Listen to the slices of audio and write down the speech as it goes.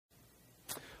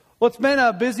Well, it's been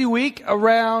a busy week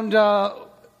around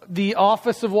the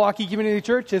office of Waukee Community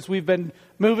Church as we've been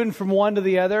moving from one to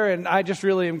the other, and I just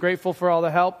really am grateful for all the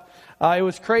help. It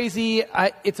was crazy.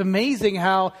 It's amazing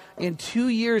how in 2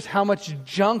 years how much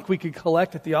junk we could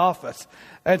collect at the office.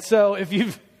 And so if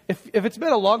it's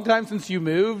been a long time since you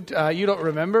moved, you don't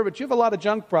remember, but you have a lot of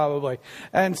junk probably.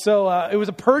 And so it was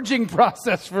a purging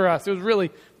process for us. It was really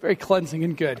very cleansing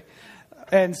and good.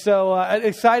 And so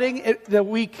exciting. The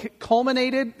week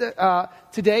culminated.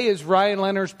 Today is Ryan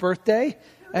Leonard's birthday.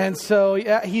 And so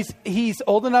yeah, he's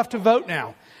old enough to vote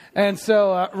now. And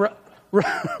so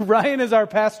Ryan is our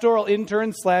pastoral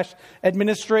intern /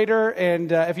 administrator.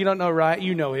 And if you don't know Ryan,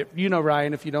 you know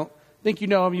Ryan. If you don't think you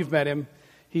know him, you've met him.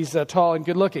 He's tall and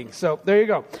good looking. So there you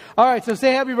go. All right, so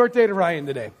say happy birthday to Ryan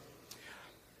today.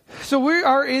 So we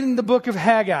are in the book of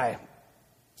Haggai.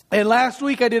 And last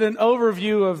week I did an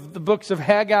overview of the books of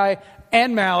Haggai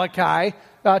and Malachi,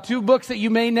 two books that you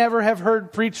may never have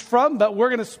heard preached from, but we're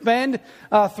going to spend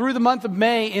through the month of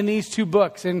May in these two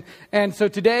books. And so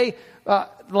today,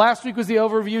 last week was the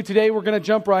overview. Today we're going to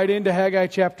jump right into Haggai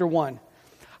chapter 1.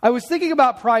 I was thinking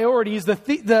about priorities.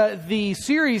 The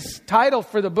series title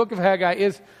for the book of Haggai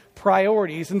is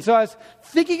Priorities. And so I was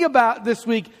thinking about this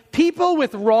week, people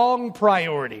with wrong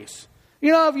priorities.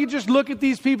 You know, if you just look at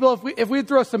these people, if we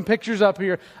throw some pictures up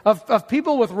here of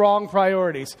people with wrong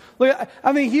priorities. Look,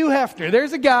 I mean, Hugh Hefner,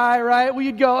 there's a guy, right? Well,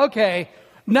 you'd go, okay,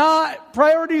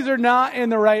 priorities are not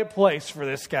in the right place for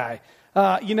this guy.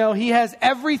 He has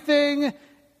everything,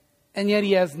 and yet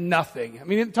he has nothing. I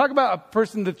mean, talk about a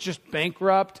person that's just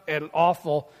bankrupt and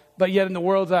awful, but yet in the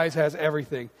world's eyes has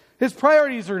everything. His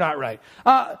priorities are not right.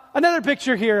 Another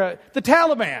picture here, the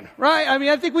Taliban, right? I mean,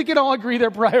 I think we can all agree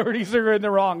their priorities are in the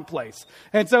wrong place.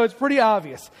 And so it's pretty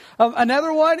obvious.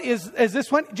 Another one is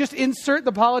this one. Just insert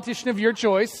the politician of your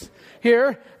choice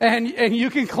here, and you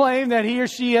can claim that he or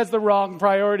she has the wrong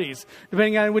priorities.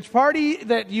 Depending on which party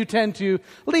that you tend to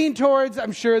lean towards,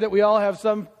 I'm sure that we all have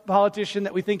some politician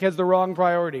that we think has the wrong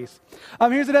priorities.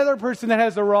 Here's another person that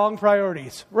has the wrong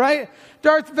priorities, right?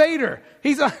 Darth Vader.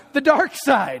 He's on the dark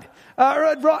side.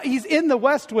 He's in the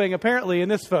West Wing, apparently, in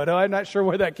this photo. I'm not sure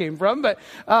where that came from, but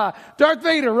Darth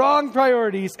Vader, wrong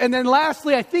priorities. And then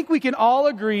lastly, I think we can all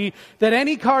agree that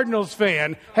any Cardinals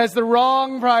fan has the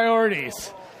wrong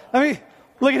priorities. I mean,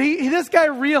 look, this guy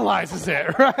realizes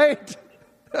it, right?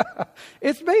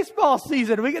 It's baseball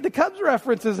season. The Cubs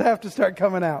references have to start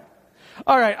coming out.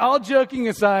 All right, all joking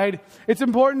aside, it's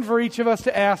important for each of us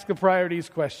to ask a priorities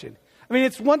question. I mean,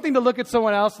 it's one thing to look at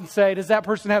someone else and say, does that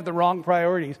person have the wrong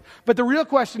priorities? But the real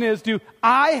question is, do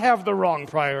I have the wrong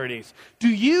priorities? Do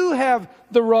you have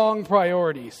the wrong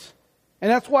priorities?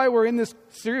 And that's why we're in this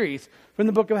series from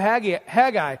the book of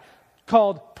Haggai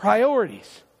called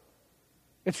Priorities.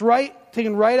 It's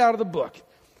taken right out of the book.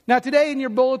 Now, today in your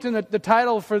bulletin, the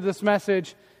title for this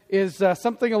message is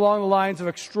something along the lines of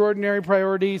extraordinary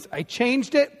priorities. I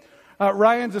changed it.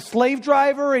 Ryan's a slave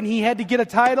driver, and he had to get a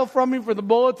title from me for the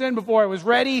bulletin before I was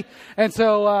ready. And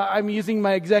so I'm using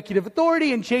my executive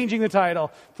authority and changing the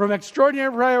title from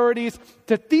extraordinary priorities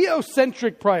to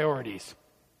theocentric priorities,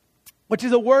 which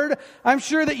is a word I'm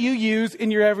sure that you use in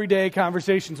your everyday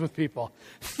conversations with people.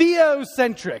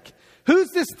 Theocentric. Who's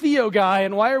this Theo guy,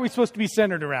 and why are we supposed to be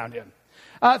centered around him?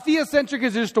 Theocentric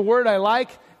is just a word I like.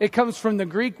 It comes from the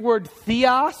Greek word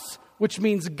theos, which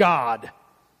means God.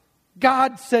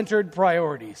 God-centered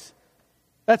priorities.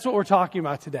 That's what we're talking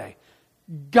about today.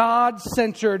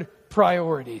 God-centered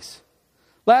priorities.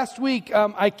 Last week,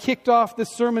 I kicked off this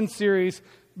sermon series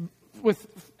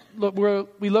where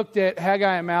we looked at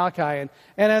Haggai and Malachi.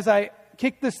 And as I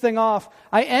kicked this thing off,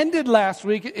 I ended last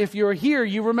week, if you were here,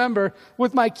 you remember,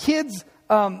 with my kids'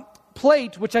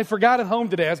 plate, which I forgot at home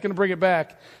today. I was going to bring it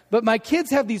back. But my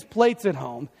kids have these plates at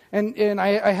home. And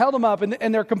I held them up,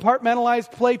 and they're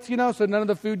compartmentalized plates, so none of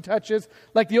the food touches,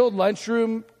 like the old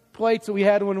lunchroom plates that we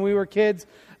had when we were kids.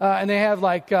 And they have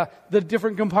the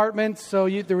different compartments. So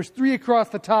there was 3 across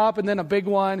the top and then a big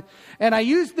one. And I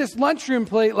used this lunchroom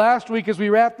plate last week as we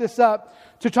wrapped this up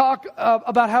to talk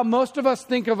about how most of us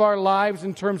think of our lives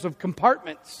in terms of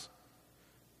compartments.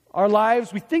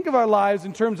 We think of our lives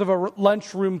in terms of a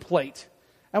lunchroom plate.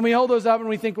 And we hold those up and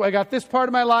we think, well, I got this part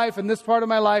of my life and this part of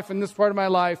my life and this part of my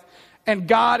life. And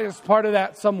God is part of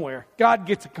that somewhere. God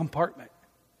gets a compartment.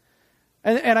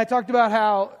 And I talked about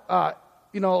how,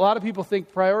 a lot of people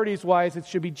think priorities-wise, it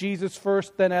should be Jesus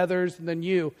first, then others, and then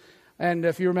you. And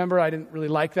if you remember, I didn't really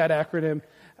like that acronym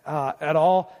at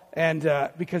all. And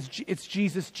because it's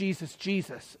Jesus, Jesus,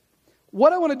 Jesus.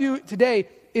 What I want to do today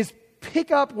is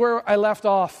pick up where I left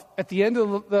off at the end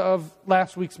of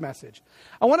last week's message.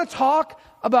 I want to talk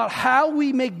about how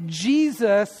we make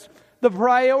Jesus the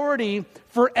priority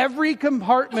for every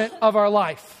compartment of our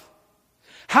life.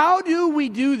 How do we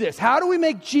do this? How do we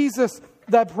make Jesus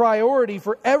the priority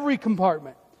for every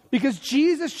compartment? Because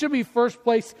Jesus should be first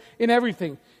place in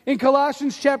everything. In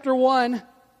Colossians chapter 1,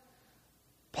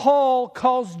 Paul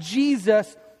calls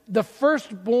Jesus the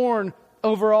firstborn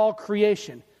over all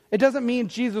creation. It doesn't mean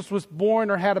Jesus was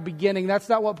born or had a beginning. That's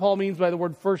not what Paul means by the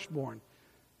word firstborn.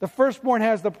 The firstborn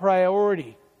has the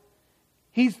priority.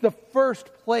 He's the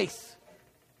first place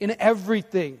in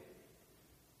everything.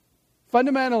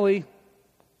 Fundamentally,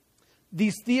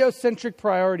 these theocentric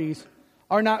priorities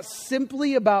are not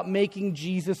simply about making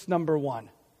Jesus number one.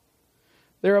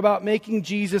 They're about making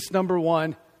Jesus number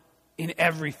one in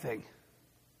everything.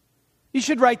 You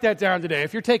should write that down today.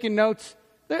 If you're taking notes,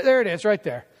 there it is right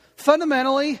there.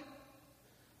 Fundamentally,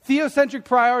 theocentric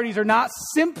priorities are not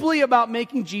simply about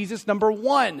making Jesus number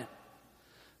one.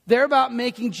 They're about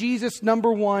making Jesus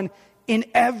number one in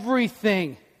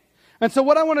everything. And so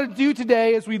what I want to do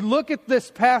today as we look at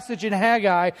this passage in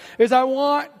Haggai is I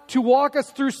want to walk us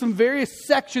through some various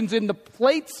sections in the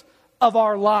plates of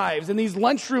our lives, in these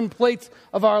lunchroom plates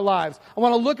of our lives. I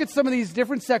want to look at some of these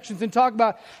different sections and talk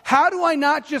about how do I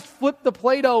not just flip the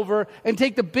plate over and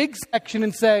take the big section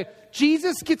and say,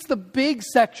 Jesus gets the big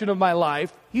section of my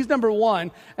life. He's number one.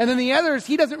 And then the others,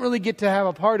 he doesn't really get to have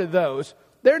a part of those.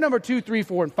 They're number 2, 3,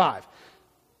 4, and 5.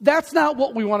 That's not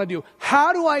what we want to do.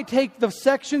 How do I take the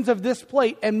sections of this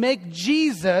plate and make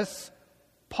Jesus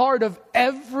part of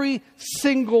every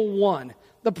single one?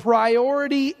 The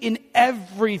priority in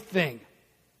everything.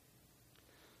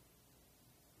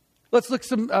 Let's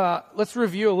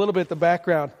review a little bit the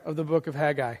background of the book of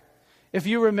Haggai. If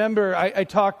you remember, I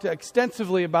talked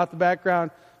extensively about the background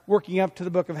working up to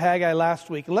the book of Haggai last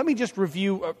week. Let me just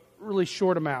review a really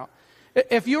short amount.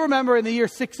 If you remember, in the year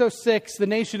 606, the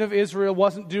nation of Israel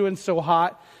wasn't doing so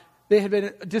hot. They had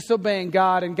been disobeying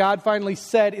God, and God finally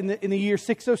said in the year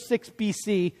 606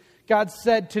 BC, God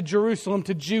said to Jerusalem,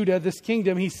 to Judah, this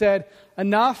kingdom, he said,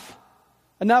 enough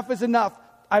is enough.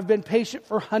 I've been patient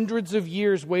for hundreds of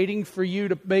years waiting for you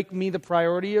to make me the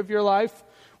priority of your life,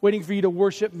 waiting for you to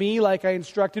worship me like I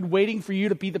instructed, waiting for you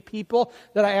to be the people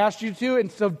that I asked you to. And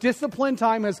so discipline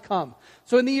time has come.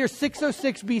 So in the year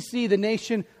 606 BC, the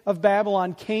nation of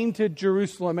Babylon came to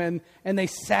Jerusalem and they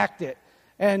sacked it.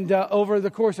 And over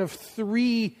the course of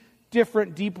 3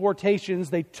 different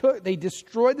deportations, they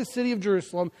destroyed the city of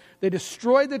Jerusalem, they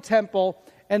destroyed the temple,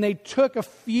 and they took a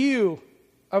few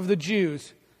of the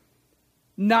Jews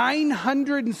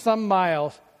 900 and some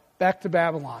miles back to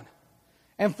Babylon.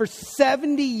 And for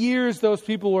 70 years, those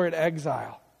people were in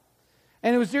exile.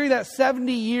 And it was during that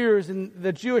 70 years, and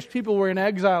the Jewish people were in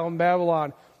exile in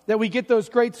Babylon, that we get those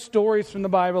great stories from the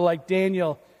Bible, like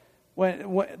Daniel,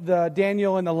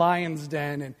 Daniel in the lion's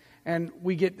den, and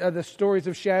we get the stories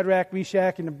of Shadrach,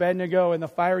 Meshach, and Abednego in the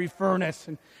fiery furnace,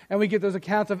 and we get those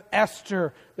accounts of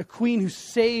Esther, the queen who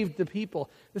saved the people.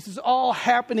 This is all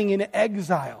happening in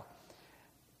exile.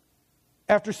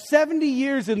 After 70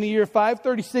 years in the year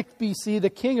 536 BC, the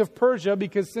king of Persia,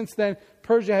 because since then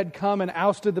Persia had come and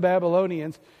ousted the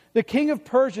Babylonians, the king of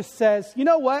Persia says, you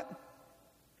know what?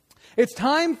 It's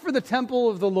time for the temple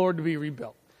of the Lord to be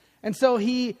rebuilt. And so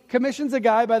he commissions a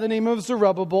guy by the name of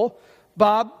Zerubbabel.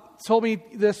 Bob told me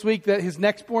this week that his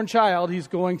next born child, he's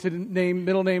going to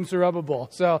middle name Zerubbabel.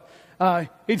 So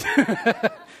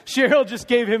Cheryl just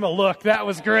gave him a look. That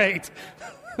was great.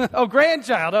 Oh,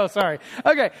 grandchild. Oh, sorry.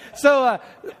 Okay, so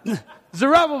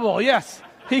Zerubbabel, yes.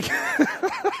 Okay,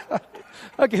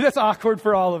 that's awkward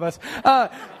for all of us.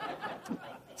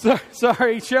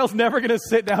 Sorry, Cheryl's never going to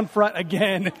sit down front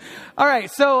again. All right,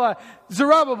 so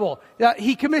Zerubbabel.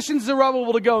 He commissions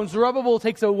Zerubbabel to go, and Zerubbabel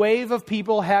takes a wave of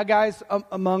people, Haggai's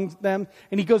among them,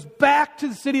 and he goes back to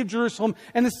the city of Jerusalem,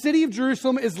 and the city of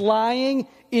Jerusalem is lying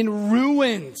in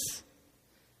ruins.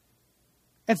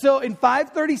 And so in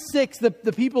 536, the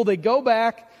people, they go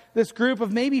back, this group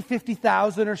of maybe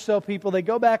 50,000 or so people, they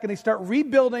go back and they start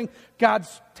rebuilding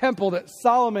God's temple that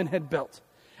Solomon had built.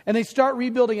 And they start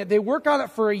rebuilding it. They work on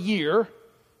it for a year,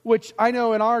 which I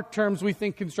know in our terms we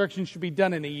think construction should be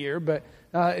done in a year, but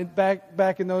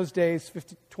back in those days,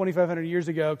 2,500 years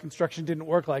ago, construction didn't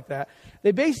work like that.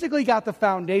 They basically got the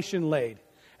foundation laid.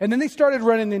 And then they started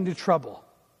running into trouble.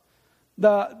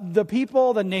 The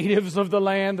people, the natives of the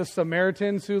land, the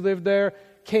Samaritans who lived there,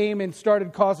 came and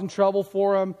started causing trouble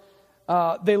for them.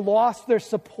 They lost their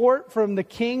support from the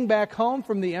king back home,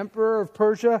 from the emperor of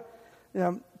Persia.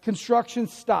 Construction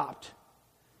stopped.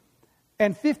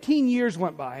 And 15 years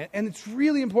went by. And it's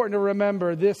really important to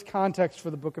remember this context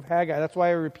for the book of Haggai. That's why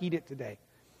I repeat it today.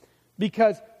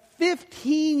 Because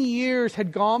 15 years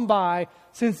had gone by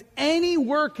since any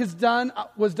work was done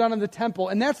in the temple.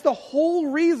 And that's the whole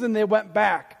reason they went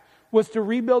back, was to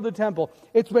rebuild the temple.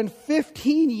 It's been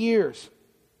 15 years.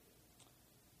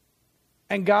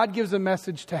 And God gives a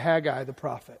message to Haggai, the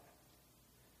prophet.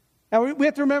 Now, we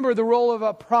have to remember the role of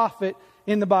a prophet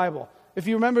in the Bible. If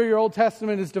you remember, your Old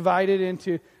Testament is divided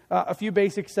into a few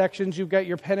basic sections. You've got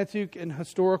your Pentateuch and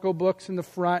historical books in the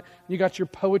front. You got your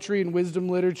poetry and wisdom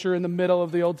literature in the middle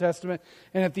of the Old Testament.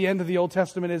 And at the end of the Old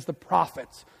Testament is the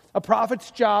prophets. A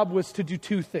prophet's job was to do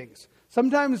two things.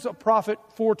 Sometimes a prophet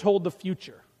foretold the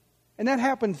future. And that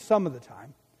happened some of the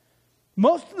time.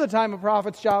 Most of the time, a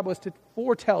prophet's job was to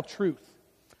foretell truth.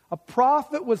 A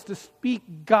prophet was to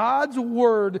speak God's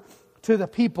word to the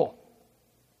people.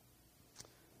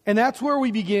 And that's where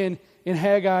we begin in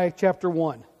Haggai chapter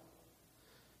 1.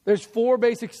 There's 4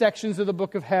 basic sections of the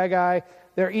book of Haggai.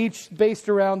 They're each based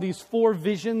around these 4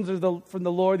 visions from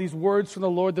the Lord, these words from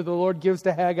the Lord that the Lord gives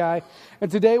to Haggai.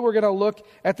 And today we're going to look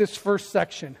at this first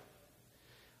section.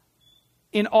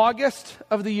 In August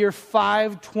of the year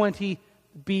 520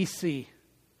 BC.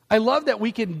 I love that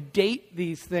we can date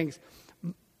these things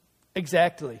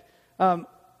exactly.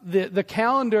 The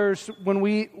calendars,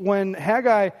 when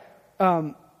Haggai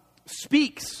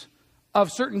speaks of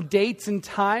certain dates and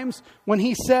times, when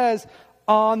he says,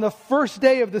 on the first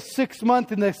day of the 6th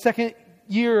month in the 2nd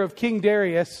year of King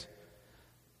Darius,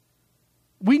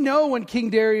 we know when King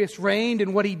Darius reigned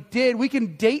and what he did. We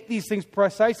can date these things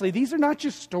precisely. These are not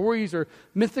just stories or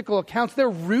mythical accounts. They're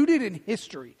rooted in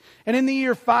history. And in the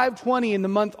year 520, in the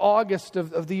month August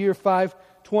of the year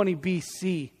 520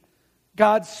 BC,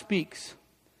 God speaks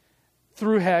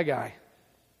through Haggai.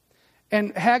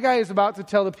 And Haggai is about to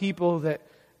tell the people that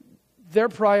their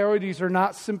priorities are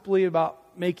not simply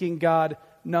about making God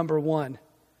number one.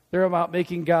 They're about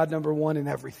making God number one in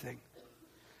everything.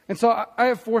 And so I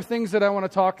have 4 things that I want to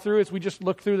talk through as we just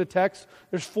look through the text.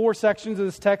 There's 4 sections of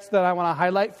this text that I want to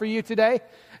highlight for you today,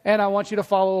 and I want you to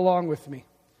follow along with me.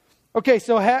 Okay,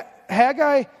 so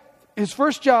Haggai, his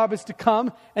first job is to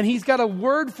come, and he's got a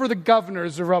word for the governor,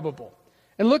 Zerubbabel.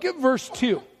 And look at verse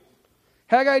 2.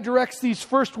 Haggai directs these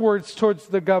first words towards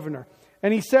the governor.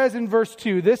 And he says in verse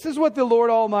 2, this is what the Lord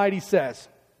Almighty says.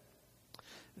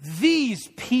 These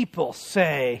people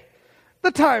say,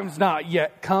 the time's not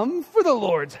yet come for the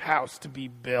Lord's house to be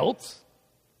built.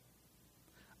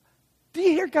 Do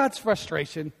you hear God's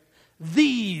frustration?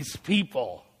 These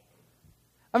people.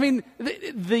 I mean,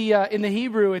 in the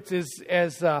Hebrew, it's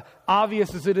as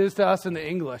obvious as it is to us in the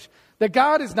English, that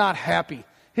God is not happy.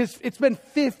 It's been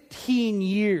 15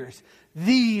 years.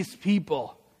 These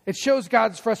people. It shows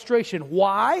God's frustration.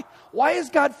 Why? Why is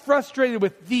God frustrated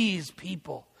with these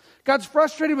people? God's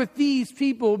frustrated with these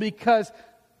people because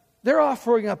they're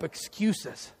offering up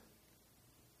excuses.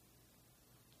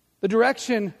 The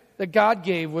direction that God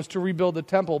gave was to rebuild the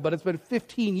temple, but it's been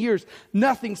 15 years.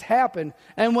 Nothing's happened.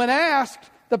 And when asked,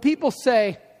 the people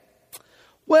say,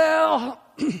 well,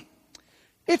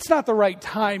 it's not the right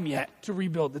time yet to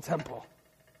rebuild the temple.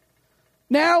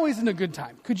 Now isn't a good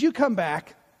time. Could you come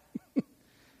back?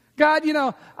 God,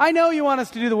 I know you want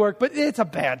us to do the work, but it's a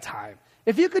bad time.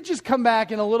 If you could just come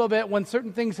back in a little bit when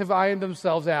certain things have ironed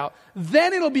themselves out,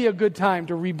 then it'll be a good time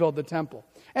to rebuild the temple.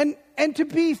 And to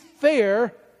be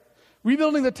fair,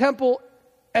 rebuilding the temple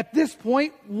at this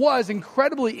point was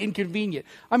incredibly inconvenient.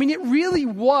 I mean, it really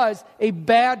was a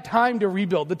bad time to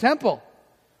rebuild the temple.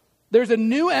 There's a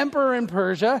new emperor in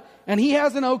Persia, and he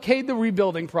hasn't okayed the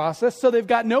rebuilding process, so they've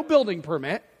got no building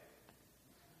permit.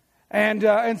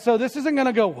 And so this isn't going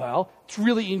to go well. It's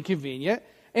really inconvenient.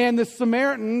 And the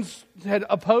Samaritans had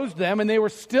opposed them, and they were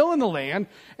still in the land,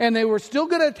 and they were still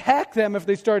going to attack them if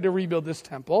they started to rebuild this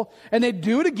temple. And they'd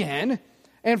do it again.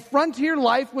 And frontier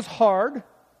life was hard. I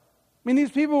mean,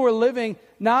 these people were living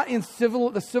not in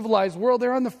the civilized world.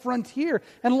 They're on the frontier.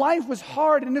 And life was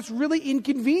hard, and it's really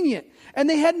inconvenient. And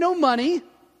they had no money.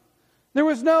 There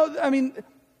was the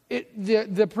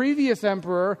previous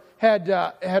emperor had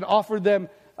offered them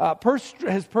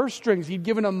his purse strings. He'd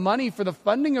given them money for the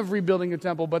funding of rebuilding the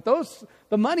temple, but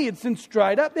the money had since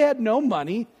dried up. They had no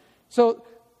money, so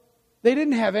they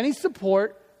didn't have any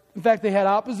support. In fact, they had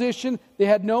opposition. They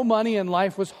had no money, and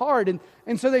life was hard.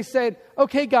 And so they said,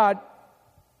 okay, God,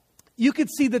 you could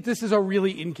see that this is a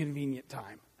really inconvenient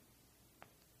time.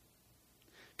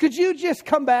 Could you just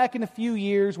come back in a few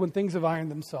years when things have ironed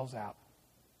themselves out?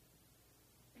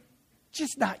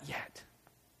 Just not yet.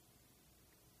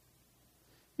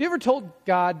 You ever told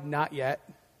God, not yet?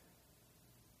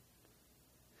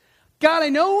 God, I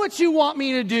know what you want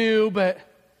me to do, but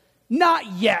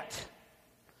not yet.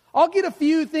 I'll get a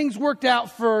few things worked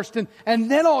out first, and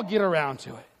then I'll get around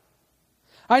to it.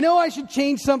 I know I should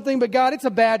change something, but God, it's a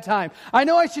bad time. I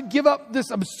know I should give up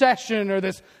this obsession or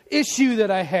this issue that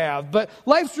I have, but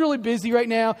life's really busy right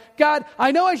now. God,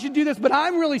 I know I should do this, but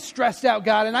I'm really stressed out,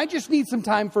 God, and I just need some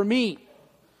time for me.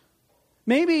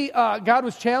 Maybe God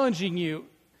was challenging you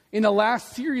in the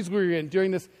last series we were in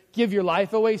during this Give Your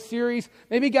Life Away series.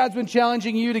 Maybe God's been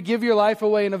challenging you to give your life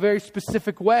away in a very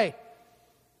specific way.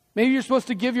 Maybe you're supposed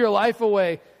to give your life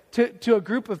away to a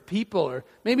group of people, or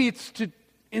maybe it's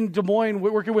in Des Moines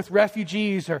working with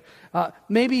refugees, or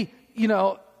maybe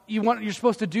you're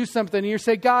supposed to do something and you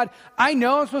say, God, I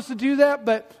know I'm supposed to do that,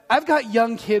 but I've got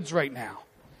young kids right now,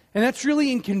 and that's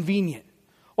really inconvenient.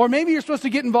 Or maybe you're supposed to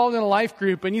get involved in a life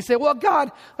group and you say, well,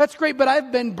 God, that's great, but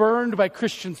I've been burned by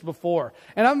Christians before,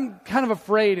 and I'm kind of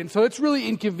afraid, and so it's really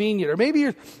inconvenient. Or maybe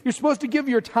you're supposed to give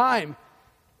your time,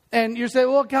 and you say,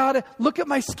 well, God, look at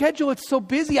my schedule. It's so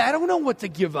busy. I don't know what to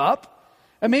give up.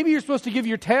 And maybe you're supposed to give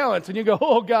your talents, and you go,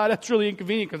 oh, God, that's really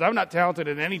inconvenient because I'm not talented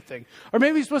in anything. Or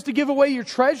maybe you're supposed to give away your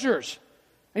treasures.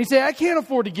 And you say, I can't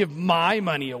afford to give my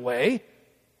money away.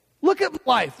 Look at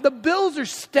life. The bills are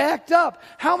stacked up.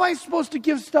 How am I supposed to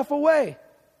give stuff away?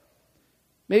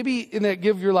 Maybe in that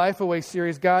Give Your Life Away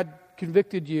series, God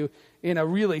convicted you in a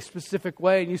really specific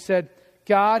way, and you said,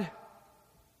 God,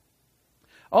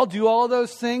 I'll do all of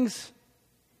those things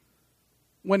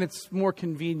when it's more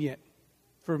convenient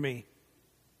for me.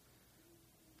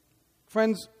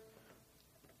 Friends,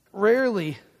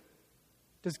 rarely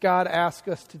does God ask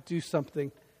us to do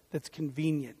something that's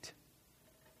convenient.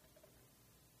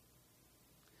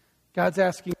 God's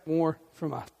asking more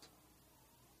from us.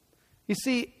 You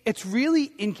see, it's really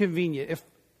inconvenient.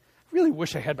 I really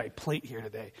wish I had my plate here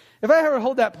today. If I ever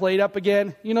hold that plate up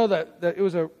again, you know that it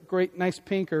was a great, nice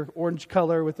pink or orange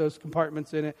color with those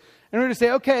compartments in it. And we're going to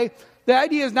say, okay, the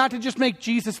idea is not to just make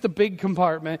Jesus the big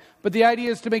compartment, but the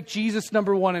idea is to make Jesus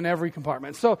number one in every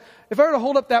compartment. So if I were to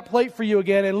hold up that plate for you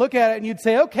again and look at it, and you'd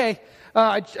say, okay,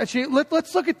 actually,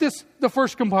 let's look at the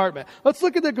first compartment. Let's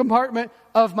look at the compartment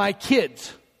of my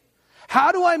kids.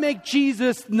 How do I make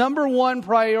Jesus number one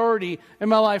priority in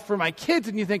my life for my kids?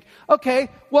 And you think, okay,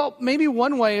 well, maybe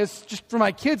one way is just for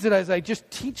my kids that I just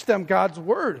teach them God's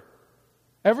word.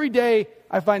 Every day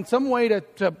I find some way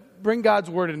to bring God's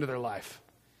word into their life.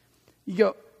 You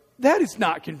go, that is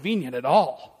not convenient at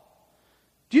all.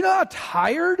 Do you know how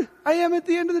tired I am at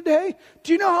the end of the day?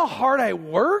 Do you know how hard I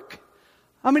work?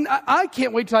 I mean, I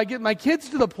can't wait till I get my kids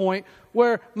to the point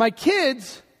where my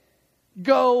kids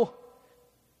go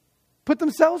put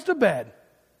themselves to bed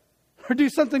or do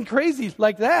something crazy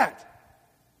like that.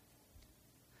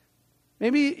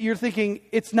 Maybe you're thinking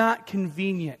it's not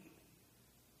convenient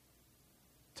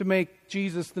to make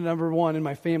Jesus the number one in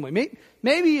my family.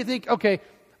 Maybe you think, okay,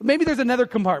 maybe there's another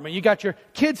compartment. You got your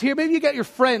kids here. Maybe you got your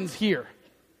friends here. And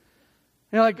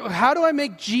you're like, how do I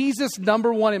make Jesus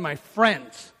number one in my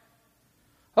friends?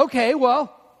 Okay,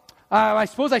 well, I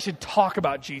suppose I should talk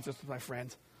about Jesus with my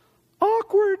friends.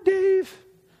 Awkward, Dave.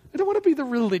 I don't want to be the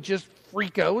religious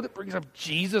freako that brings up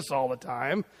Jesus all the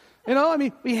time. You know, I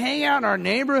mean, we hang out in our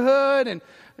neighborhood, and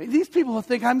these people will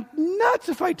think I'm nuts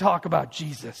if I talk about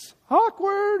Jesus.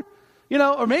 Awkward. You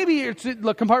know, or maybe it's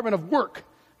the compartment of work.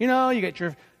 You know, you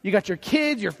got your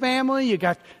kids, your family, you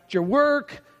got your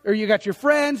work, or you got your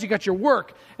friends, you got your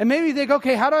work. And maybe you think,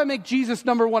 okay, how do I make Jesus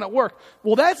number one at work?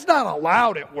 Well, that's not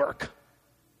allowed at work.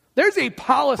 There's a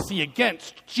policy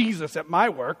against Jesus at my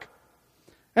work.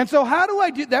 And so how do I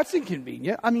do, that's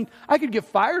inconvenient. I mean, I could get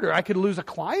fired, or I could lose a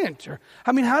client, or,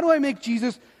 I mean, how do I make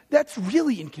Jesus, that's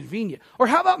really inconvenient. Or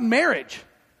how about marriage?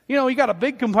 You know, you got a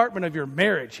big compartment of your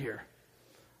marriage here.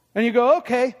 And you go,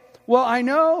 okay, well, I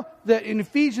know that in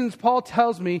Ephesians, Paul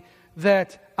tells me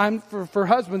that for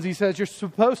husbands, he says, you're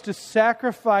supposed to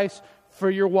sacrifice for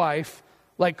your wife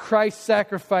like Christ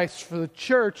sacrificed for the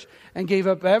church and gave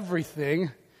up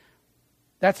everything.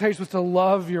 That's how you're supposed to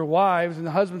love your wives. And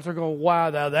the husbands are going, wow,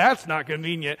 now that's not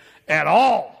convenient at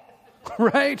all.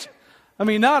 Right? I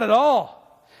mean, not at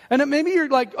all. And then maybe you're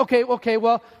like, okay,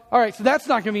 well, all right, so that's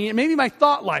not convenient. Maybe my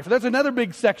thought life. That's another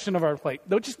big section of our plate.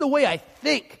 Just the way I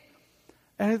think.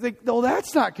 And I think, no,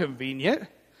 that's not convenient. I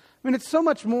mean, it's so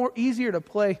much more easier to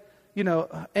play,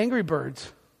 Angry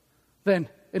Birds than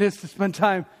it is to spend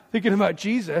time thinking about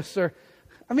Jesus. Or,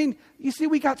 I mean, you see,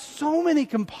 we got so many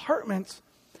compartments.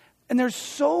 And there's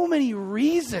so many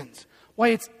reasons why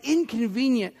it's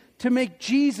inconvenient to make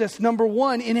Jesus number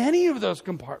one in any of those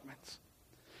compartments.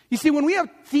 You see, when we have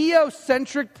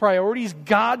theocentric priorities,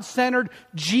 God-centered,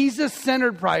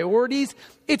 Jesus-centered priorities,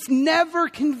 it's never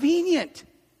convenient.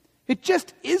 It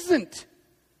just isn't.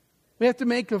 We have to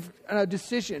make a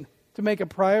decision to make a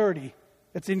priority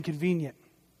that's inconvenient.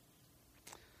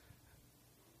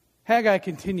 Haggai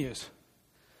continues.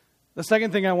 The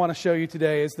second thing I want to show you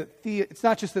today is that it's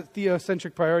not just that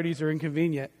theocentric priorities are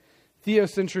inconvenient.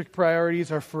 Theocentric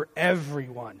priorities are for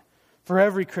everyone, for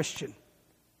every Christian.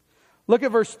 Look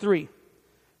at verse 3.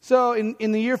 So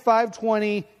in the year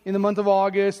 520, in the month of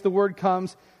August, the word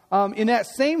comes. In that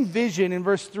same vision, in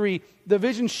verse 3, the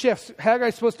vision shifts.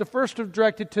 Haggai's supposed to first have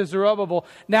directed to Zerubbabel.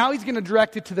 Now he's going to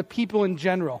direct it to the people in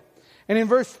general. And in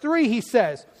verse 3, he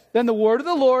says, "Then the word of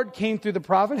the Lord came through the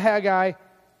prophet Haggai.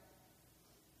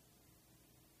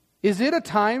 Is it a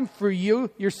time for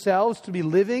you yourselves to be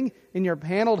living in your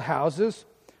paneled houses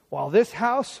while this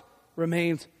house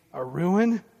remains a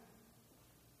ruin?"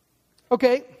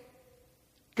 Okay,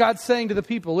 God's saying to the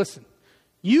people, listen,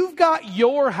 you've got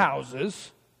your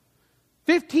houses.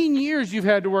 15 years you've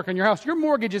had to work on your house. Your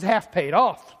mortgage is half paid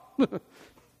off.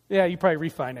 Yeah, you probably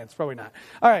refinance. Probably not.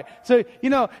 All right, so,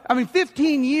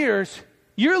 15 years,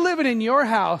 you're living in your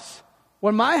house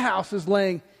when my house is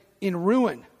laying in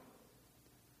ruin.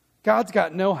 God's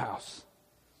got no house.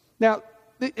 Now,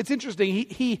 it's interesting.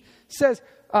 He says,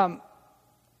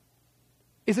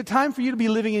 is it time for you to be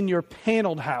living in your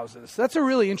paneled houses? That's a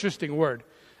really interesting word.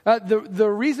 The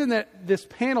reason that this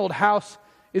paneled house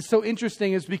is so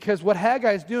interesting is because what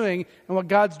Haggai is doing and what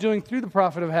God's doing through the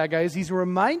prophet of Haggai is he's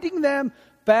reminding them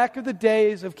back of the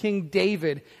days of King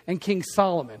David and King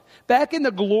Solomon. Back in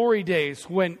the glory days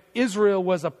when Israel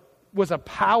was a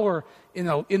power in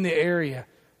the area.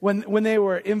 When they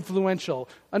were influential,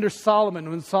 under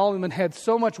Solomon, when Solomon had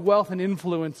so much wealth and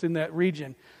influence in that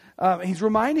region. He's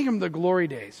reminding him of the glory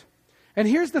days. And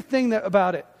here's the thing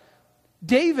about it.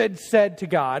 David said to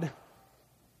God,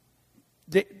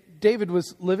 David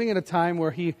was living at a time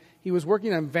where he was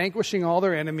working on vanquishing all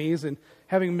their enemies and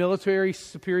having military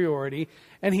superiority.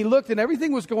 And he looked and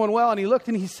everything was going well. And he looked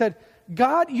and he said,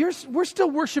 God, we're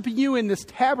still worshiping you in this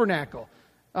tabernacle.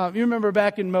 You remember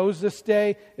back in Moses'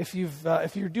 day, if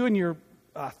you're doing your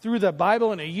through the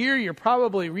Bible in a year, you're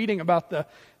probably reading about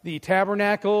the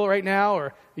tabernacle right now,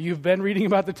 or you've been reading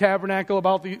about the tabernacle,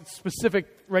 about the specific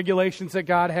regulations that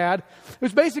God had. It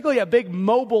was basically a big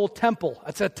mobile temple.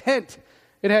 It's a tent.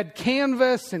 It had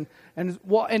canvas and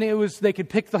it was they could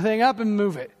pick the thing up and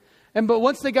move it. But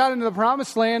once they got into the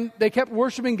promised land, they kept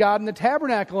worshiping God in the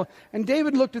tabernacle. And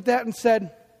David looked at that and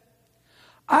said,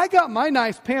 I got my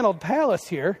nice paneled palace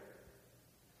here.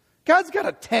 God's got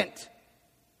a tent.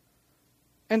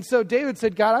 And so David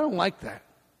said, God, I don't like that.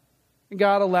 And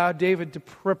God allowed David to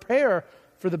prepare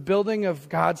for the building of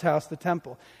God's house, the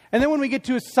temple. And then when we get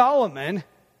to Solomon,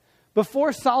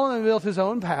 before Solomon built his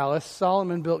own palace,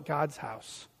 Solomon built God's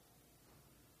house.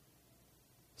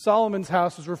 Solomon's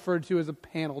house is referred to as a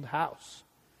paneled house.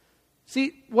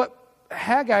 See, what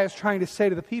Haggai is trying to say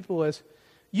to the people is,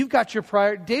 you've got your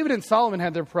priorities. David and Solomon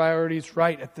had their priorities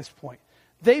right at this point.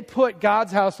 They put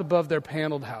God's house above their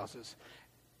paneled houses.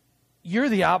 You're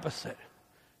the opposite.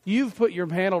 You've put your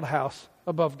paneled house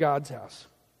above God's house.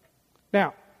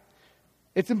 Now,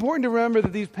 it's important to remember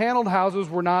that these paneled houses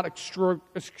were not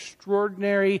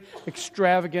extraordinary,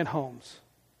 extravagant homes.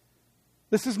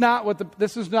 This is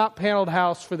not paneled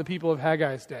house for the people of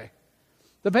Haggai's day.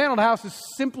 The paneled house is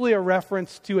simply a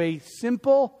reference to a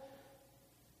simple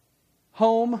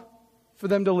home for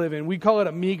them to live in. We call it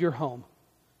a meager home.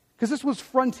 Because this was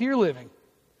frontier living.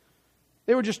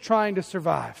 They were just trying to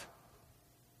survive.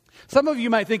 Some of you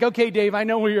might think, okay, Dave, I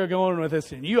know where you're going with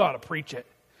this, and you ought to preach it.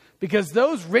 Because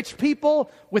those rich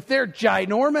people with their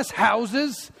ginormous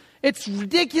houses, it's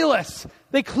ridiculous.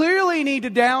 They clearly need to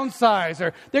downsize,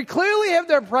 or they clearly have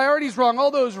their priorities wrong.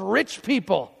 All those rich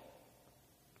people.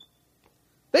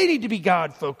 They need to be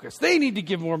God-focused. They need to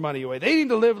give more money away. They need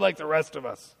to live like the rest of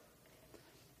us.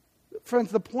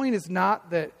 Friends, the point is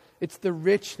not that it's the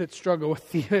rich that struggle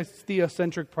with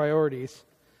theocentric priorities.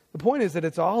 The point is that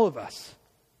it's all of us.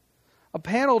 A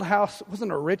paneled house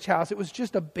wasn't a rich house. It was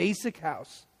just a basic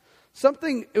house.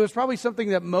 It was probably something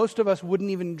that most of us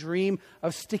wouldn't even dream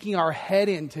of sticking our head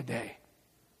in today,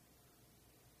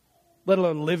 let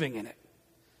alone living in it.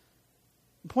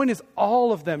 The point is,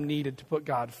 all of them needed to put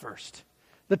God first.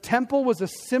 The temple was a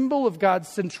symbol of God's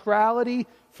centrality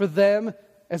for them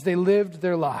as they lived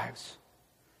their lives.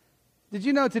 Did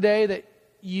you know today that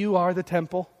you are the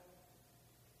temple?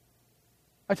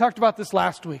 I talked about this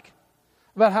last week.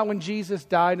 About how when Jesus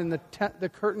died and the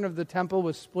curtain of the temple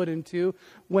was split in two.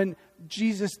 When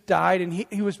Jesus died and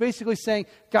he was basically saying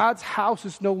God's house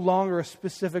is no longer a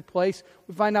specific place.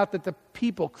 We find out that the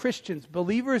people, Christians,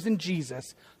 believers in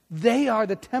Jesus, they are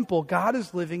the temple. God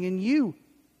is living in you.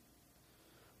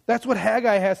 That's what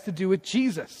Haggai has to do with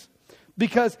Jesus.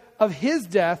 Because of his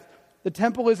death, the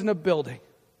temple isn't a building.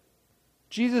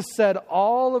 Jesus said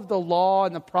all of the law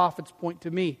and the prophets point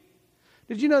to me.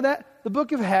 Did you know that? The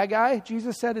book of Haggai,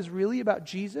 Jesus said, is really about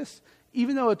Jesus,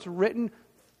 even though it's written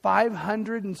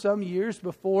 500 and some years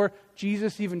before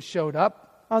Jesus even showed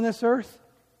up on this earth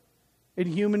in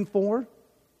human form,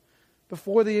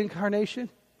 before the incarnation.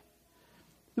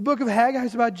 The book of Haggai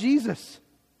is about Jesus.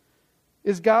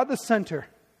 Is God the center?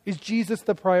 Is Jesus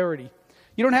the priority?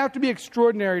 You don't have to be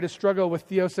extraordinary to struggle with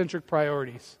theocentric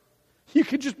priorities. You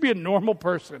could just be a normal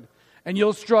person, and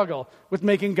you'll struggle with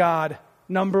making God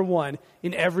number one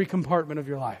in every compartment of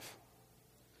your life.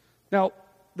 Now,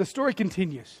 the story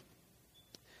continues.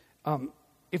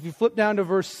 If you flip down to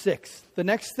verse 6, the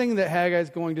next thing that Haggai is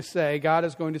going to say, God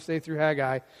is going to say through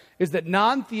Haggai, is that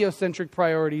non-theocentric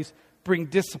priorities bring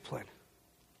discipline.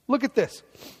 Look at this.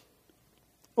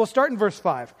 We'll start in verse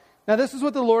 5. Now, this is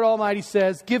what the Lord Almighty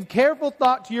says. Give careful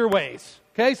thought to your ways.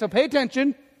 Okay, so pay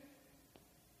attention.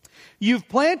 You've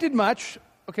planted much.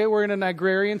 Okay, we're in an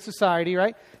agrarian society,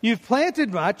 right? You've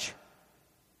planted much,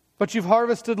 but you've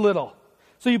harvested little.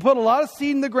 So you put a lot of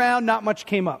seed in the ground, not much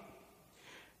came up.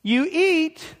 You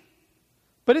eat,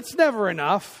 but it's never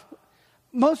enough.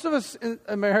 Most of us in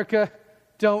America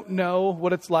don't know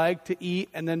what it's like to eat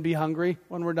and then be hungry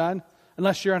when we're done,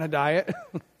 unless you're on a diet,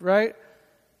 right?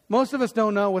 Most of us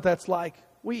don't know what that's like.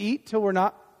 We eat till we're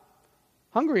not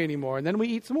hungry anymore, and then we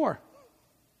eat some more.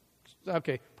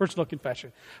 Okay, personal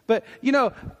confession. But, we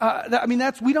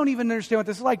don't even understand what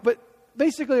this is like. But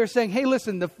basically they're saying, hey,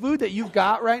 listen, the food that you've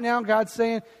got right now, God's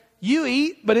saying, you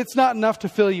eat, but it's not enough to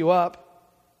fill you up.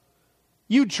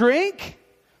 You drink,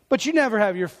 but you never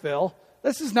have your fill.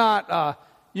 This is not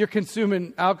you're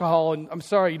consuming alcohol, and I'm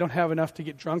sorry, you don't have enough to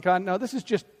get drunk on. No, this is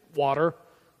just water.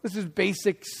 This is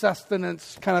basic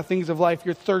sustenance kind of things of life.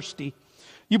 You're thirsty.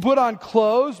 You put on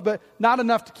clothes, but not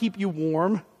enough to keep you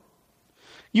warm.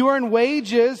 You earn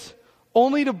wages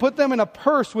only to put them in a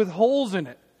purse with holes in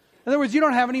it. In other words, you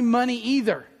don't have any money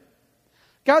either.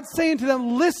 God's saying to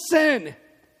them, listen,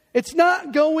 it's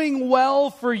not going well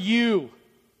for you.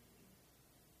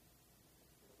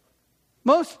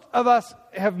 Most of us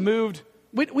have moved.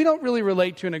 We don't really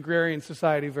relate to an agrarian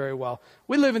society very well.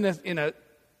 We live in a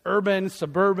urban,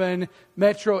 suburban,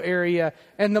 metro area.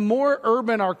 And the more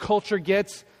urban our culture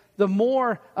gets, the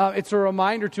more it's a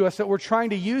reminder to us that we're trying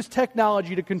to use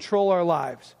technology to control our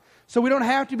lives. So we don't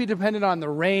have to be dependent on the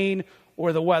rain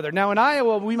or the weather. Now in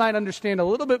Iowa, we might understand a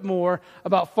little bit more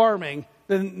about farming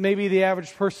than maybe the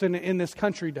average person in this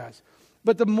country does.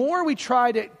 But the more we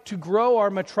try to grow our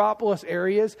metropolis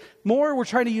areas, more we're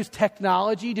trying to use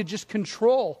technology to just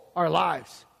control our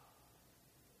lives.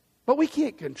 But we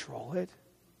can't control it.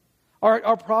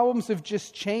 Our problems have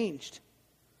just changed.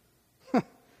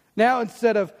 Now,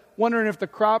 instead of wondering if the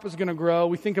crop is going to grow,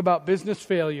 we think about business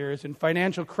failures and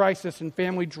financial crisis and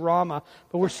family drama,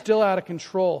 but we're still out of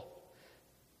control.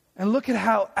 And look at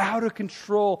how out of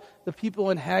control the people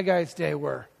in Haggai's day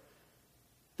were.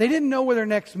 They didn't know where their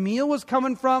next meal was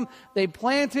coming from. They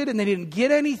planted and they didn't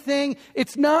get anything.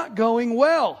 It's not going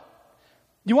well.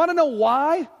 You want to know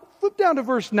why? Flip down to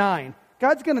verse 9.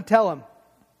 God's going to tell them.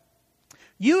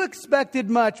 You expected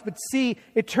much, but see,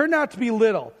 it turned out to be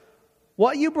little.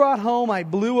 What you brought home, I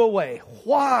blew away.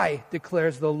 Why,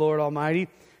 declares the Lord Almighty?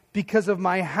 Because of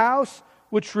my house,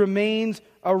 which remains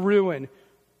a ruin,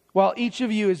 while each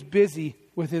of you is busy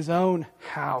with his own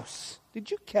house. Did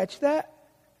you catch that?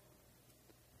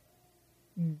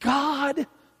 God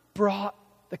brought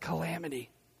the calamity.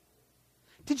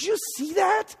 Did you see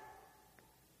that?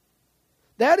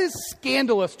 That is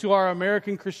scandalous to our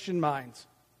American Christian minds.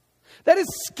 That is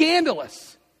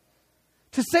scandalous.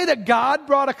 To say that God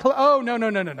brought a calamity. Oh,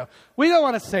 no. We don't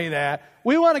want to say that.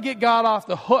 We want to get God off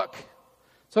the hook.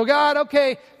 So God,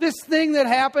 okay, this thing that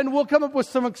happened, we'll come up with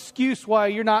some excuse why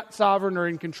you're not sovereign or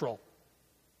in control.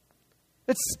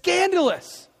 It's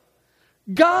scandalous.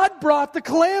 God brought the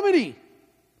calamity.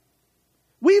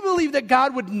 We believe that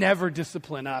God would never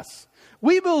discipline us.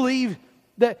 We believe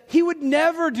that He would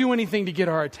never do anything to get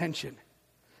our attention.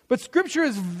 But Scripture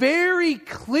is very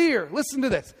clear. Listen to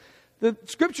this. The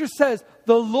Scripture says,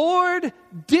 the Lord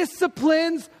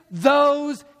disciplines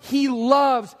those He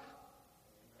loves.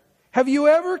 Have you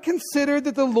ever considered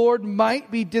that the Lord might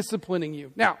be disciplining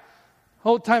you? Now,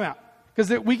 hold time out,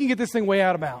 because we can get this thing way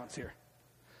out of balance here.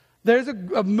 There's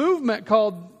a movement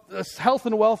called the Health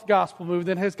and Wealth Gospel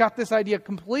Movement that has got this idea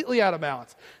completely out of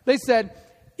balance. They said,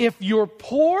 if you're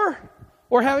poor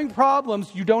or having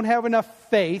problems, you don't have enough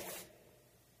faith.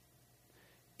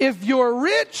 If you're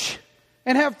rich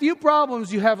and have few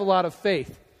problems, you have a lot of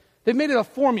faith. They've made it a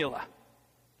formula.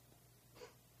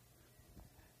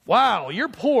 Wow, you're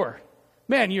poor.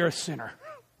 Man, you're a sinner.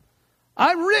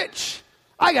 I'm rich.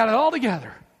 I got it all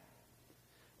together.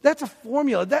 That's a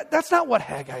formula. That's not what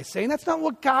Haggai's saying. That's not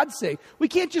what God's saying. We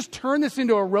can't just turn this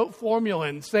into a rote formula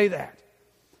and say that.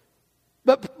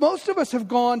 But most of us have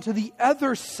gone to the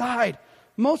other side.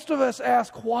 Most of us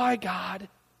ask, why, God?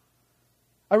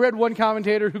 I read one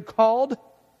commentator who called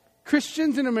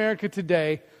Christians in America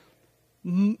today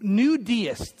new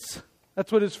deists.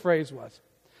 That's what his phrase was.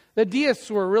 The deists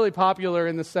were really popular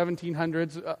in the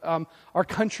 1700s. Our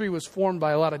country was formed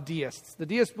by a lot of deists. The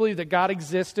deists believed that God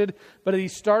existed, but he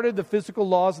started the physical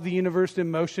laws of the universe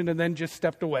in motion and then just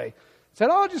stepped away. Said,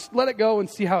 oh, just let it go and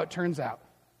see how it turns out.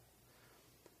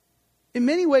 In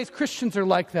many ways, Christians are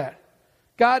like that.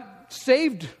 God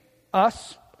saved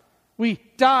us. We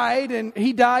died, and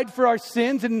he died for our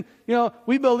sins, and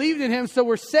we believed in him, so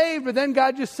we're saved, but then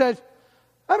God just said,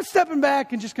 I'm stepping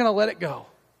back and just going to let it go.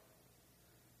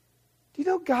 Do you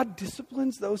know God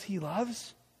disciplines those he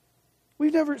loves?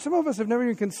 Some of us have never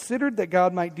even considered that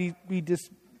God might be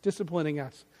disciplining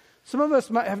us. Some of us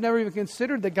have never even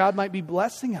considered that God might be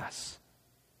blessing us.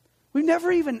 We've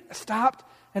never even stopped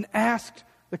and asked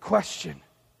the question.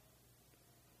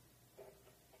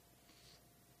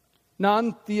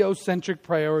 Non-theocentric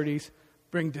priorities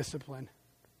bring discipline.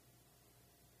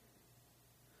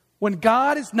 When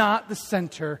God is not the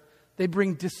center, they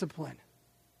bring discipline.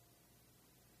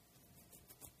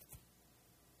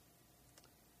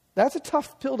 That's a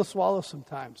tough pill to swallow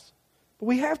sometimes. But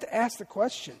we have to ask the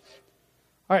question.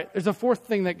 All right, there's a fourth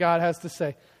thing that God has to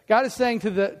say. God is saying to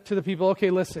the people,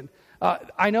 okay, listen,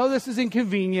 I know this is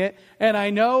inconvenient, and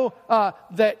I know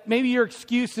that maybe your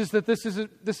excuse is that this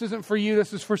isn't for you,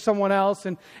 this is for someone else.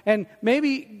 And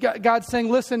maybe God's saying,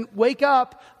 listen, wake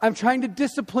up. I'm trying to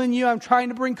discipline you. I'm trying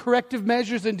to bring corrective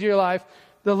measures into your life.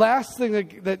 The last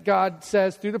thing that God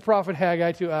says through the prophet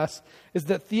Haggai to us is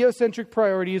that theocentric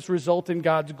priorities result in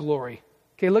God's glory.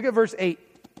 Okay, look at verse 8.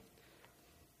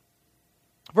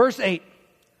 Verse 8.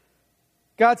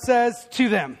 God says to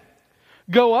them,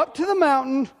 go up to the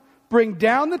mountain, bring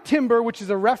down the timber, which is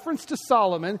a reference to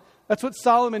Solomon. That's what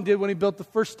Solomon did when he built the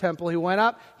first temple. He went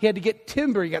up, he had to get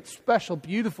timber. He got special,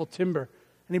 beautiful timber,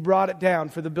 and he brought it down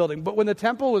for the building. But when the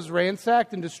temple was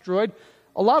ransacked and destroyed,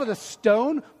 a lot of the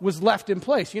stone was left in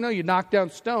place. You knock down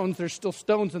stones, there's still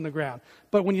stones in the ground.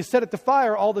 But when you set it to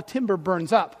fire, all the timber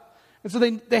burns up. And so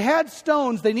they had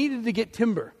stones, they needed to get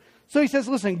timber. So he says,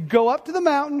 listen, go up to the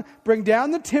mountain, bring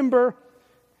down the timber,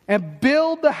 and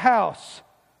build the house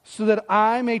so that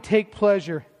I may take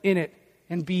pleasure in it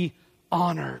and be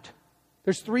honored.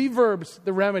 There's 3 verbs,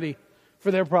 the remedy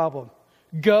for their problem.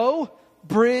 Go,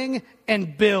 bring,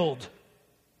 and build.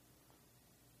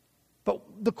 But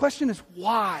the question is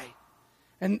why?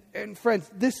 And friends,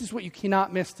 this is what you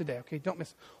cannot miss today, okay? Don't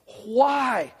miss.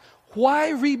 Why? Why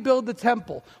rebuild the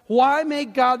temple? Why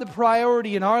make God the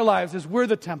priority in our lives as we're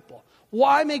the temple?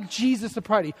 Why make Jesus the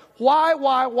priority?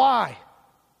 Why?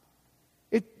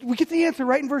 We get the answer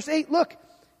right in verse 8. Look,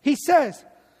 he says,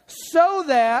 so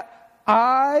that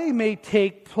I may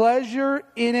take pleasure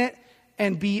in it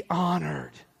and be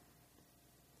honored.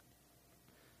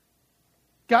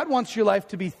 God wants your life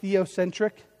to be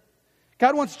theocentric.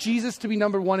 God wants Jesus to be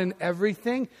number one in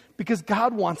everything because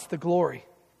God wants the glory.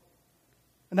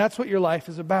 And that's what your life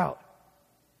is about.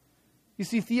 You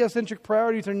see, theocentric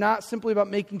priorities are not simply about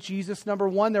making Jesus number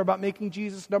one. They're about making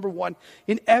Jesus number one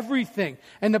in everything.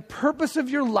 And the purpose of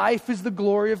your life is the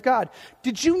glory of God.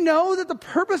 Did you know that the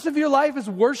purpose of your life is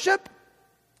worship?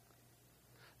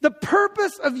 The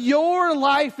purpose of your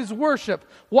life is worship.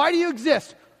 Why do you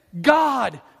exist?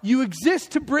 God. You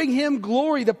exist to bring him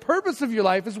glory. The purpose of your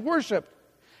life is worship.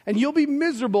 And you'll be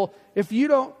miserable if you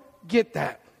don't get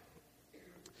that.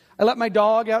 I let my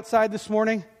dog outside this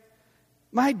morning.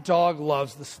 My dog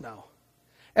loves the snow.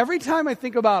 Every time I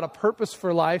think about a purpose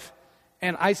for life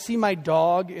and I see my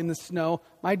dog in the snow,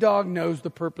 my dog knows the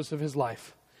purpose of his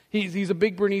life. He's a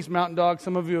big Bernese mountain dog.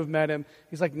 Some of you have met him.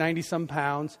 He's like 90-some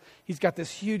pounds. He's got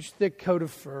this huge, thick coat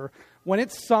of fur. When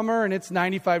it's summer and it's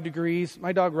 95 degrees,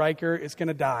 my dog Riker is going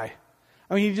to die.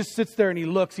 I mean, he just sits there and he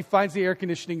looks. He finds the air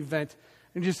conditioning vent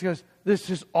and just goes, this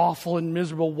is awful and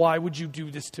miserable. Why would you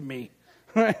do this to me?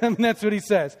 I mean, that's what he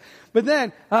says. But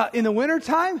then in the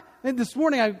wintertime, this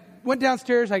morning I went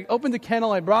downstairs. I opened the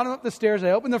kennel. I brought him up the stairs.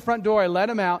 I opened the front door. I let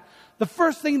him out. The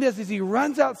first thing he does is he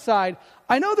runs outside.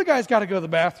 I know the guy's got to go to the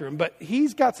bathroom, but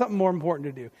he's got something more important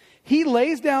to do. He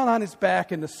lays down on his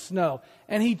back in the snow,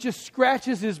 and he just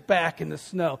scratches his back in the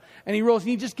snow. And he rolls, and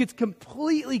he just gets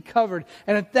completely covered.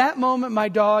 And at that moment, my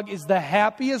dog is the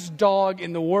happiest dog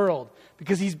in the world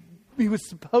because he was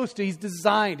supposed to. He's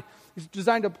designed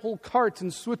to pull carts in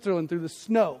Switzerland through the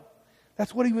snow.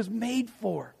 That's what he was made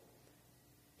for.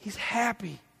 He's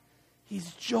happy.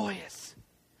 He's joyous.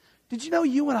 Did you know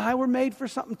you and I were made for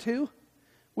something too?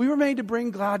 We were made to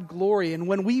bring God glory. And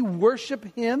when we worship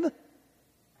Him,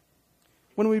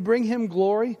 when we bring Him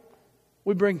glory,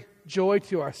 we bring joy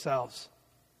to ourselves.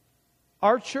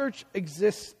 Our church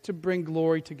exists to bring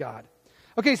glory to God.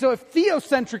 Okay, so if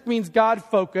theocentric means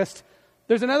God-focused,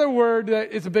 there's another word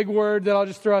that is a big word that I'll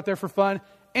just throw out there for fun.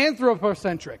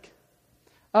 Anthropocentric.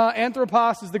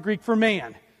 Anthropos is the Greek for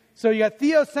man. So you got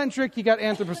theocentric, you got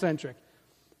anthropocentric.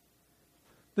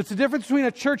 That's the difference between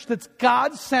a church that's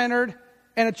God-centered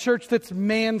and a church that's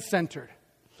man-centered.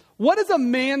 What does a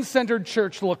man-centered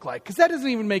church look like? Because that doesn't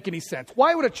even make any sense.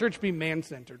 Why would a church be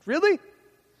man-centered? Really?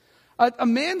 A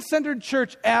man-centered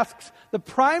church asks the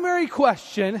primary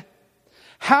question,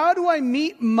 how do I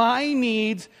meet my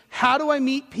needs? How do I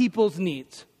meet people's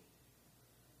needs?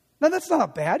 Now, that's not a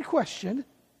bad question.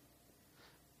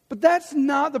 But that's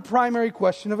not the primary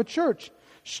question of a church.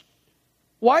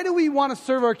 Why do we want to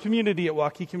serve our community at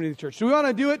Waukee Community Church? Do we want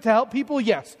to do it to help people?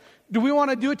 Yes. Do we want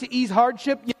to do it to ease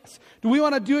hardship? Yes. Do we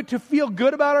want to do it to feel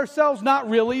good about ourselves? Not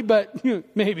really, but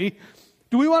maybe.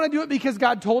 Do we want to do it because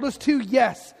God told us to?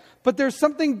 Yes. But there's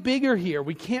something bigger here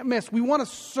we can't miss. We want to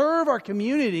serve our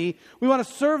community. We want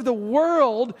to serve the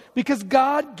world because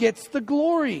God gets the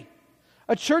glory.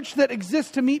 A church that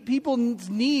exists to meet people's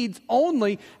needs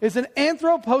only is an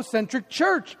anthropocentric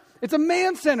church. It's a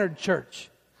man-centered church.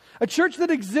 A church that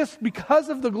exists because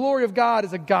of the glory of God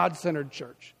is a God-centered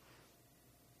church.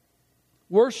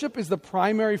 Worship is the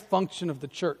primary function of the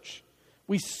church.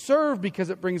 We serve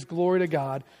because it brings glory to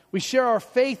God. We share our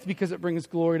faith because it brings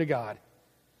glory to God.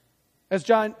 As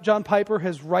John Piper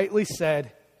has rightly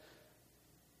said,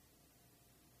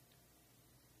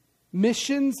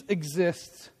 missions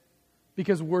exist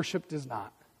because worship does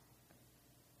not.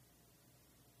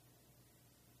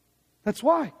 That's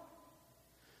why.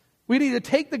 We need to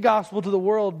take the gospel to the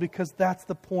world because that's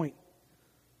the point.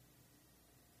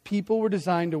 People were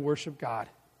designed to worship God.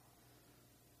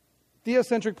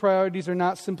 Theocentric priorities are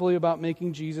not simply about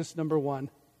making Jesus number one.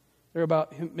 They're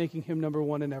about making Him number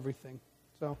one in everything.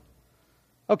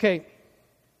 Okay.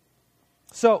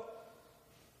 So,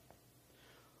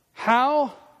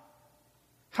 how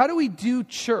do we do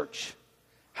church?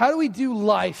 How do we do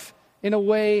life in a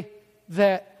way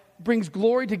that brings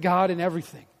glory to God in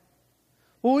everything?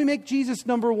 Well, we make Jesus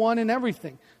number one in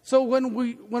everything. So when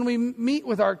we meet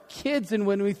with our kids and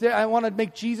when we say, I want to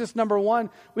make Jesus number one,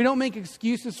 we don't make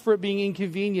excuses for it being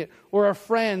inconvenient or our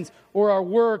friends or our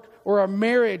work or our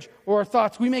marriage or our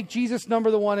thoughts. We make Jesus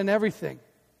number one in everything.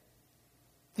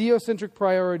 Theocentric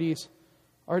priorities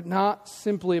are not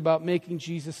simply about making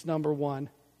Jesus number one.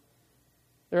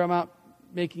 They're about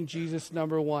making Jesus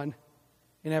number one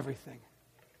in everything.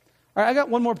 All right, I got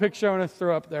one more picture I want to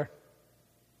throw up there.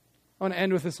 I want to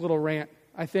end with this little rant,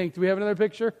 I think. Do we have another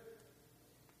picture?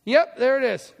 Yep, there it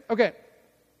is. Okay.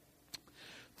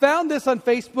 Found this on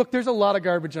Facebook. There's a lot of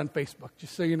garbage on Facebook,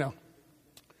 just so you know.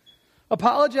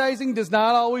 Apologizing does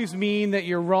not always mean that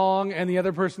you're wrong and the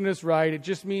other person is right. It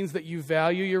just means that you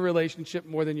value your relationship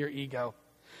more than your ego.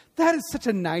 That is such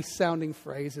a nice sounding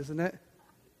phrase, isn't it?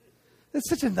 That's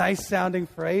such a nice sounding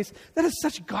phrase. That is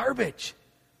such garbage,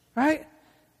 right?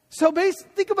 So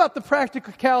think about the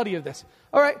practicality of this.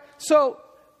 All right, so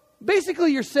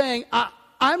basically you're saying,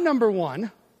 I'm number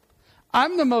one.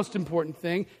 I'm the most important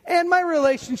thing. And my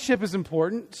relationship is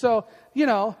important. So,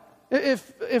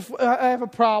 if I have a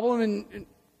problem and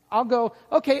I'll go,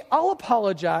 okay, I'll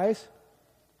apologize,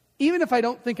 even if I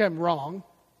don't think I'm wrong,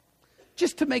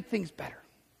 just to make things better.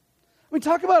 We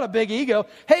talk about a big ego.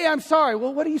 Hey, I'm sorry.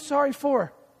 Well, what are you sorry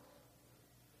for?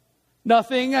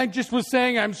 Nothing. I just was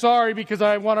saying I'm sorry because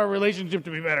I want our relationship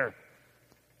to be better.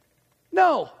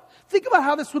 No. Think about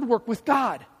how this would work with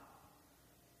God.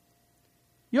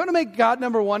 You want to make God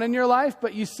number one in your life,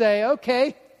 but you say,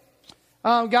 okay,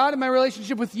 God, in my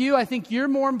relationship with you, I think you're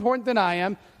more important than I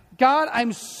am. God,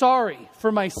 I'm sorry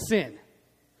for my sin.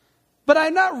 But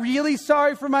I'm not really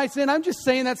sorry for my sin. I'm just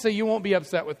saying that so you won't be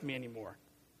upset with me anymore.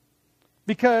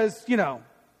 Because,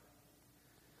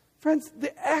 friends,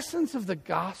 the essence of the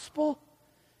gospel,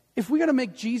 if we're going to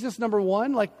make Jesus number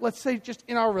one, like let's say just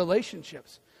in our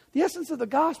relationships, the essence of the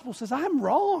gospel says, I'm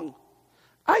wrong.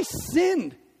 I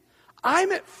sinned.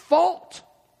 I'm at fault.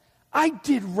 I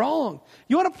did wrong.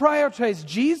 You want to prioritize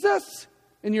Jesus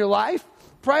in your life?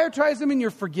 Prioritize Him in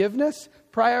your forgiveness.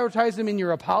 Prioritize Him in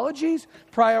your apologies.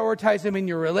 Prioritize Him in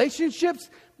your relationships.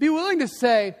 Be willing to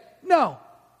say, no,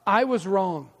 I was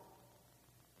wrong.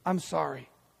 I'm sorry.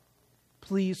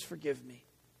 Please forgive me.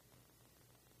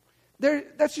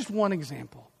 That's just one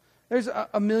example. There's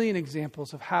a million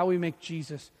examples of how we make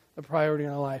Jesus a priority in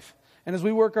our life. And as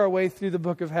we work our way through the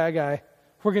book of Haggai,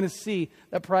 we're going to see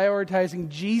that prioritizing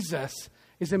Jesus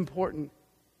is important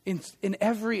in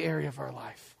every area of our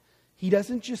life. He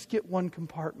doesn't just get one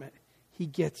compartment. He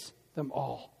gets them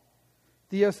all.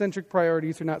 Theocentric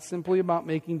priorities are not simply about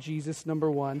making Jesus number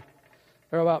one.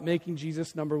 They're about making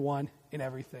Jesus number one in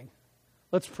everything.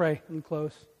 Let's pray and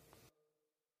close.